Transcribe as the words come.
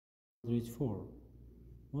Grade 4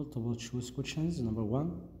 multiple choice questions. Number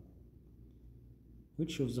 1,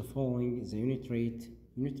 which of the following is a unit rate?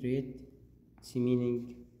 Unit rate, it's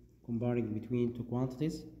meaning comparing between two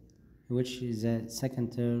quantities, which is the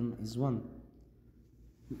second term is 1.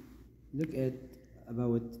 Look at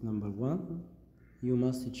about number 1. You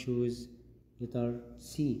must choose letter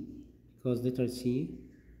C, because letter C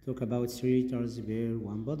talk about 3 liters per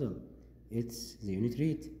 1 bottle. It's the unit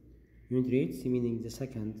rate. Unit rate meaning the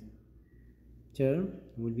second term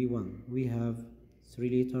will be 1. We have 3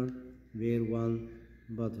 liters per 1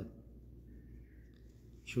 bottle.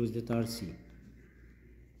 Choose letter C.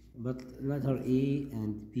 But letter A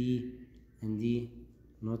and B and D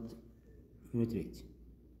not unit rate.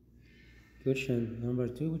 Question number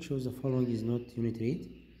 2, which of the following is not unit rate?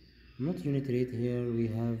 Not unit rate, here we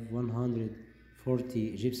have 140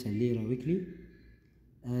 Egyptian lira weekly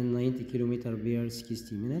and 90 kilometer per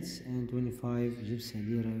 60 minutes and 25 Egyptian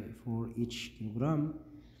lira for each kilogram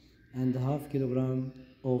and half kilogram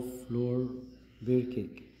of flour per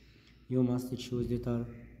cake. You must choose letter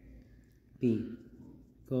B,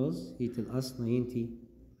 because it tells us 90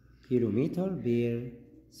 kilometer per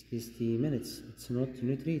 60 minutes. It's not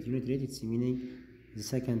unit rate. Unit rate, it's meaning the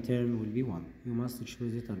second term will be 1. You must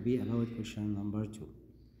choose letter B about question number 2.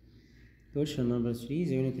 Question number 3,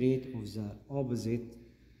 the unit rate of the opposite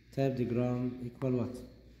tapped gram equal what?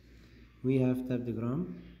 We have tapped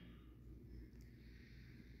gram.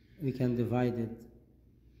 We can divide it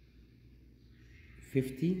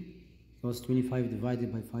 50, because 25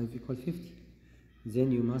 divided by 5 equal 50.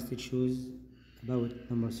 Then you must choose about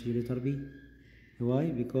number 3, letter B. Why?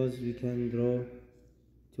 Because we can draw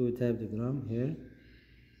two tapped gram here.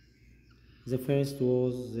 The first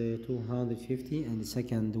was 250 and the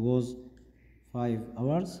second was 5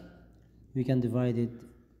 hours. We can divide it,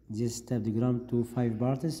 this tapped gram, to 5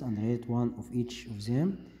 parts and write one of each of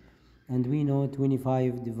them. And we know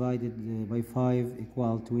 25 divided by 5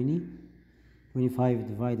 equal 20. 25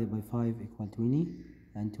 divided by 5 equal 20,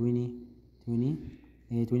 and 20, 20,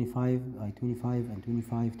 25 by 25, and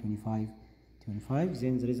 25, 25, 25.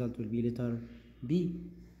 Then the result will be letter B.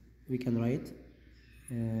 We can write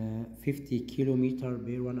 50 kilometer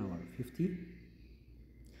per 1 hour. 50.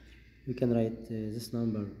 We can write this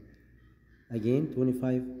number again,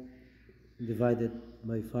 25 divided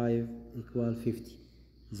by 5 equal 50.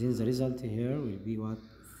 Then the result here will be what?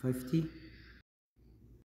 50.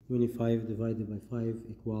 25 divided by 5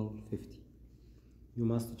 equal 50. You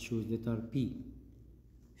must choose letter P,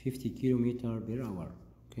 50 kilometer per hour.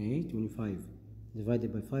 Okay, 25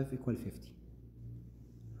 divided by 5 equal 50.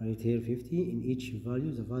 Right here 50, in each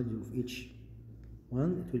value, the value of each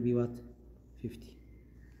one, it will be what? 50.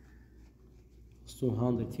 So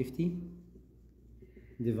 250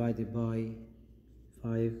 divided by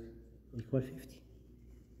 5 equal 50.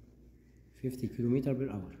 50 kilometer per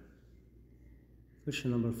hour.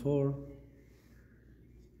 Question number 4.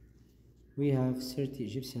 We have 30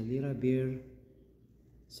 Egyptian lira per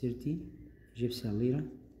 30 Egyptian lira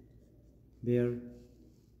per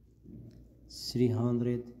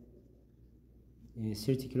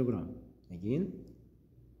 330 kilogram. Again,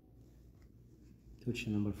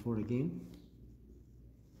 question number 4 again.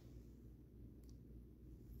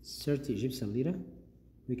 30 Egyptian lira.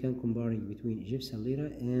 We can compare between Egyptian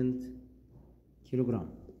lira and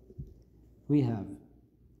kilogram. We have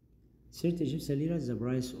 30 Egyptian lira is the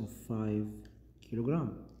price of 5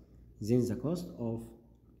 kilogram. Then the cost of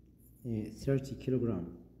 30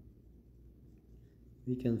 kilogram.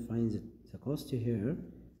 We can find the cost here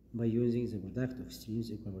by using the product of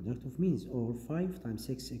extremes equal product of means, or 5 times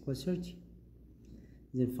 6 equals 30.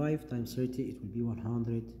 Then 5 times 30, it will be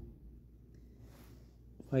 100.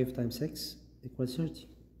 5 times 6 equals 30.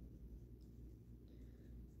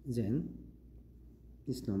 Then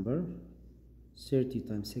this number 30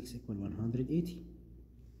 times 6 equal 180.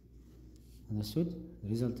 Understood? The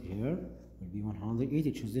result here will be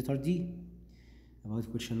 180. Choose letter D about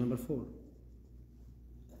question number 4.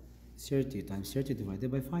 30 times 30 divided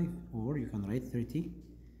by 5, or you can write 30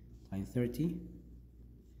 times 30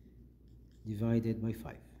 divided by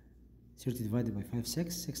 5. 30 divided by 5,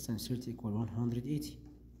 6. 6 times 30 equal 180.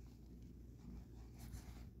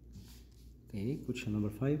 Okay, question number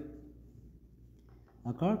 5.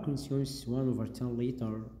 A car consumes 1/10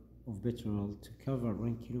 liter of petrol to cover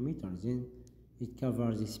 1 kilometer. Then it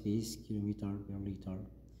covers the space kilometer per liter.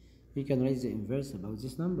 We can write the inverse about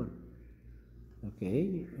this number.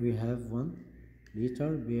 Okay, we have 1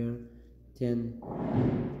 liter per 10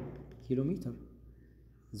 kilometer.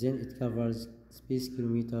 Then it covers space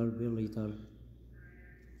kilometer per liter.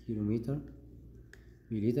 Kilometer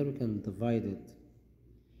per liter, we can divide it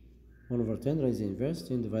 1 over 10, write the inverse.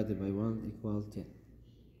 10 divided by 1 equal 10.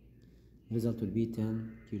 The result will be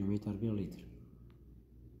 10 kilometer per liter.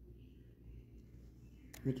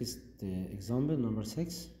 Next example, number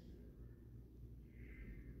 6.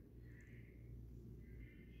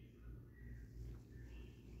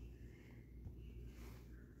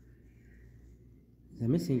 The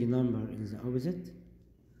missing number in the opposite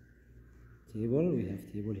table. We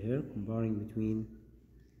have table here comparing between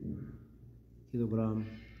kilogram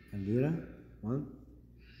and lira. 1,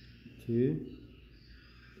 2,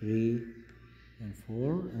 3, and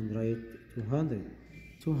 4, and write 200.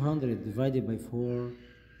 200 divided by 4,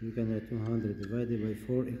 you can write 200 divided by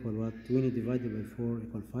 4 equal what? 20 divided by 4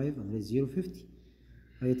 equal 5, and write 0, 50.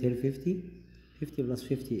 Write here 50. 50 plus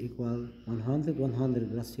 50 equal 100.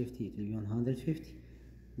 100 plus 50, it will be 150.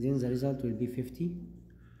 Then the result will be 50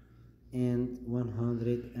 and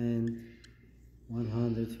 100 and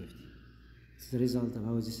 150. This is the result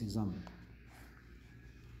about this example.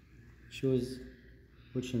 Choose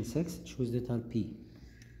question 6, choose letter P.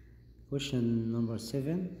 Question number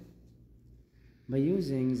 7. By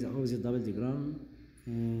using the opposite double diagram,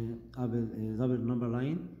 double number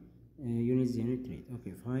line, units the unit rate.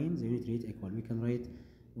 Okay, find the unit rate equal. We can write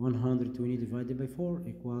 120 divided by 4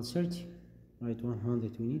 equals 30. Write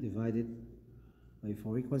 120 divided by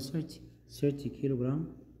 4 equals 30. 30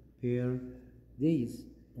 kilogram per days,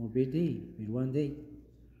 or per day, per 1 day.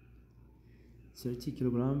 30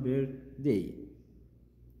 kilogram per day.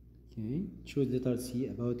 Okay, choose letter C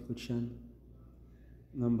about question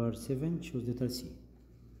number 7. Choose letter C.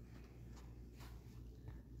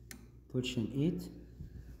 Question 8.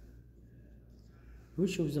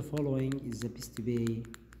 Which of the following is the best way?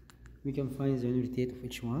 We can find the unit rate of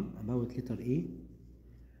each one. About letter A,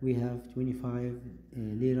 we have 25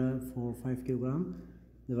 lira for 5 kilogram.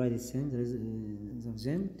 Divided of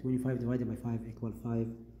them, 25 divided by 5 equal 5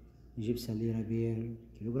 Egyptian lira per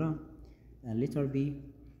kilogram. And letter B,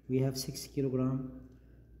 we have 6 kilogram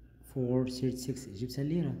for 36 Egyptian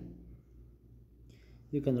lira.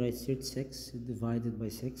 You can write 36 divided by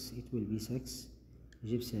 6, it will be 6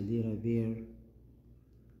 Egyptian lira per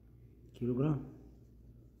kilogram.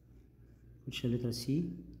 Which letter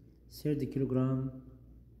C, 30 kilogram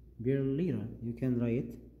per lira. You can write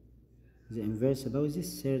the inverse about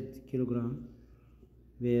this, 30 kilogram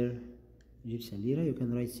per Egyptian lira. You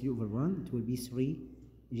can write 3 over 1, it will be 3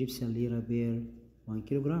 Egyptian lira per 1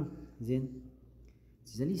 kilogram. Then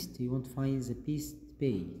it's the least. You want to find the best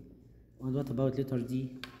pay. And what about letter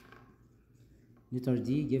D? Letter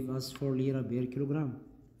D give us 4 lira per kilogram.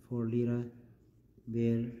 4 lira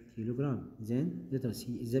per kilogram. Then letter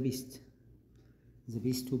C is the best. The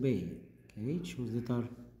best to pay. Okay, choose letter.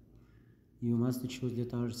 You must choose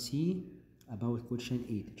letter C about question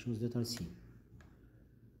 8. Choose letter C.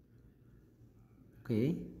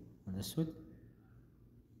 Okay, understood?